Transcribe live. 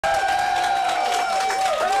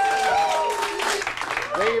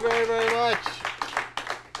Thank you very, very much.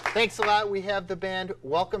 Thanks a lot. We have the band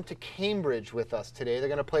Welcome to Cambridge with us today. They're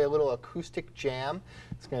going to play a little acoustic jam.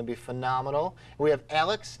 It's going to be phenomenal. We have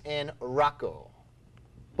Alex and Rocco.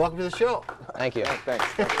 Welcome to the show. Thank you. Thanks.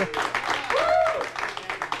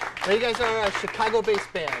 Now, you guys are a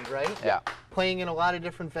Chicago-based band, right? Yeah. Playing in a lot of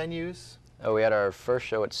different venues. Oh, we had our first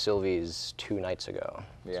show at Sylvie's 2 nights ago.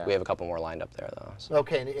 Yeah. So we have a couple more lined up there, though. So.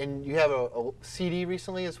 Okay, and you have a CD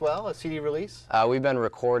recently as well, a CD release? We've been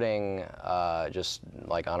recording just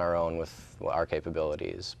like on our own with our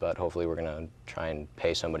capabilities, but hopefully we're going to try and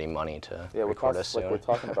pay somebody money to record us soon. We're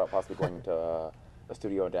talking about possibly going to a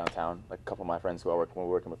studio downtown. Like a couple of my friends who we're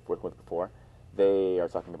working with before, they are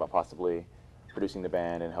talking about possibly producing the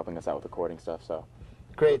band and helping us out with recording stuff. So.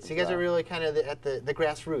 Great. So you guys are really kind of at the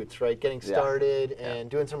grassroots, right? Getting started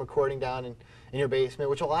and doing some recording down in your basement,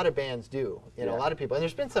 which a lot of bands do. You know, a lot of people. And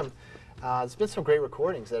there's been some great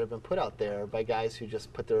recordings that have been put out there by guys who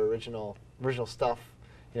just put their original stuff,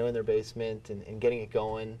 you know, in their basement and getting it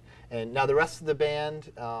going. And now the rest of the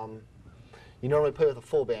band, you normally play with a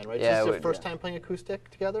full band, right? Yeah, so this is your first time playing acoustic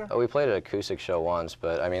together? Oh, we played an acoustic show once,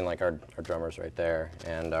 but I mean, like our drummer's right there,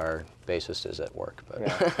 and our bassist is at work. But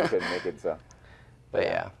yeah, we couldn't make it so. But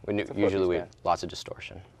yeah, usually we lots of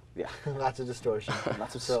distortion. Yeah. Lots of distortion.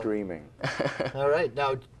 Lots of screaming. All right.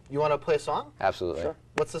 Now, you want to play a song? Absolutely. Sure.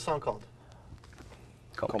 What's the song called?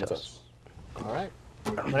 Comatose. All right.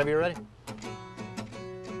 Whenever you're ready.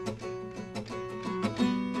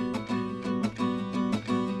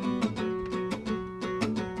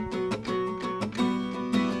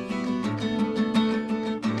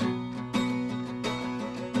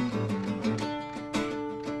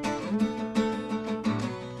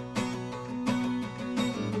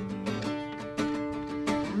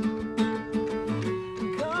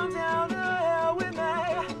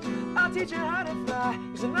 Teach you how to fly.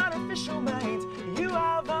 It's an artificial mind. You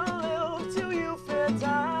have lived till you feel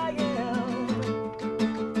dying.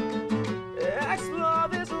 Explore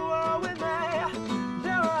this world with me.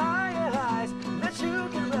 There are higher highs that you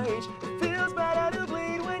can reach. It feels better to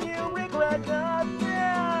bleed when you regret nothing.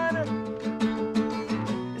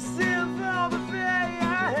 Simple but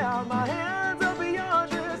fair. My hands will be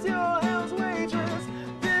yours, your hands waitress.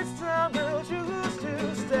 This time, girl, choose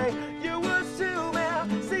to stay. You were too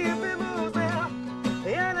man. See if it moves now.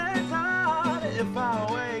 And it's hard if I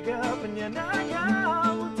wake up and you're not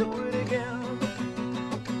gone. We'll do it again.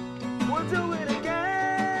 We'll do it again.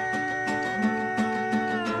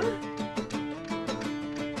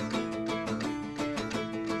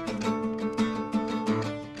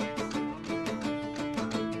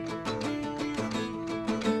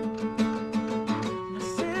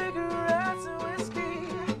 Cigarettes and whiskey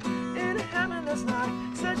in heaven last night.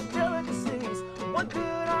 Such delicacies. What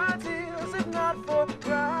good ideas if not for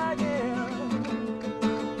crying?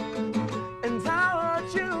 And I'll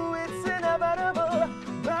hurt you, it's inevitable.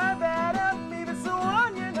 But better leave it so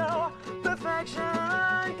on, you know.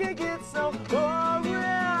 Perfection can get so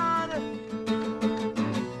boring.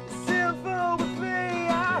 Simple with me,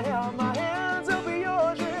 I have my hands over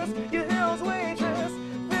your dress. Your heels waitress.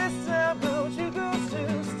 This time, don't you go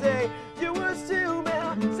to stay. You were too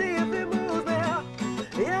man, see if it moves now.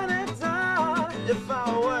 Anytime, if I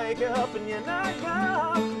wake up and you're not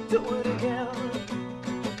gone, do it again.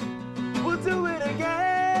 We'll do it again.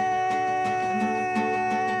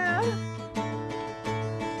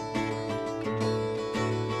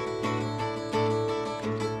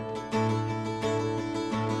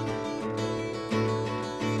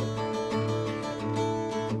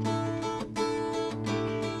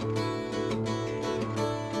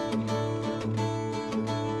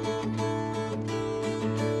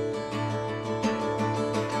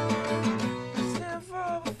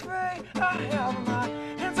 I have my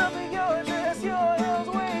hands up in your dress, your heels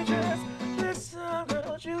waitress. This time,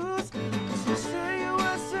 girl, choose to say you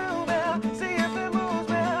were too bad. See if it moves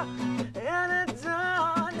now. And it's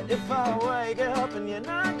done. If I wake up and you're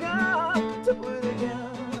not gone, do it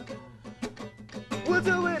again. We'll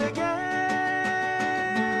do it again.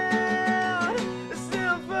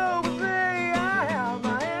 Simple with me. I have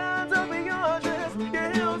my hands up in your dress,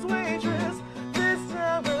 your heels waitress. This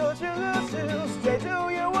time, girl, choose to stay. Do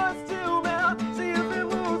you want to melt? See if it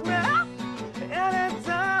moves now. And it's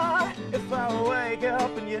done. If I wake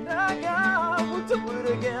up and you're not gone, we'll do it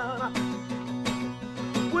again.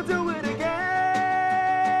 We'll do it again.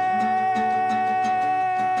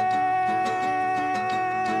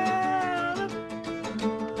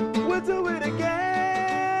 We'll do it again.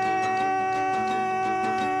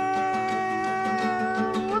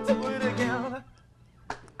 We'll do it again.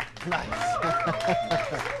 Nice.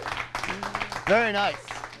 Very nice.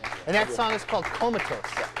 And that song is called Comatose.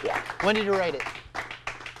 Yeah. When did you write it?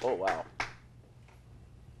 Oh, wow.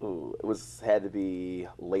 Ooh, had to be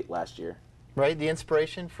late last year. Right, the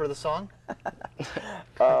inspiration for the song?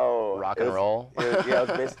 Oh, rock and roll.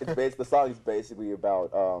 The song is basically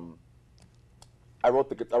about. I wrote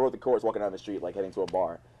the chorus walking down the street, like heading to a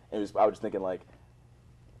bar, and I was just thinking like,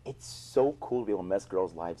 it's so cool to be able to mess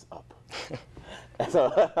girls' lives up. And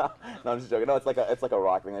so, no, I'm just joking. No, it's like a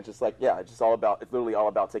rock thing. It's just like, yeah, it's literally all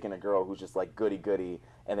about taking a girl who's just like goody,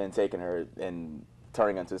 and then taking her and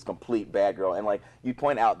turning her into this complete bad girl. And like you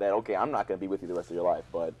point out that, okay, I'm not gonna be with you the rest of your life,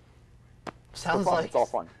 but sounds like it's all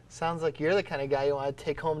fun. Sounds like you're the kind of guy you want to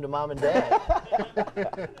take home to mom and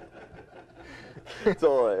dad.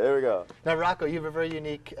 So there we go. Now, Rocco, you have a very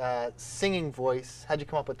unique singing voice. How'd you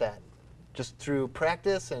come up with that? Just through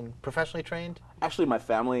practice and professionally trained? Actually, my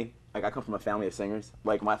family, like I come from a family of singers.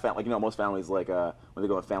 Like my family, like you know, most families like when they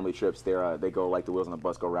go on family trips, they go like the wheels on the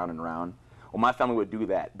bus go round and round. Well, my family would do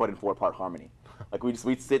that, but in 4-part harmony. Like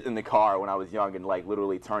we'd sit in the car when I was young and like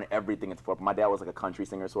literally turn everything into 4-part. My dad was like a country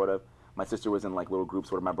singer sort of. My sister was in like little groups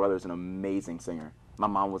sort of. My brother's an amazing singer. My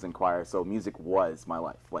mom was in choir, so music was my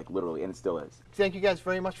life, like literally, and it still is. Thank you guys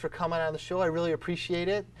very much for coming on the show. I really appreciate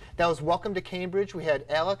it. That was Welcome to Cambridge. We had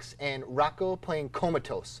Alex and Rocco playing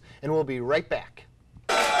Comatose, and we'll be right back.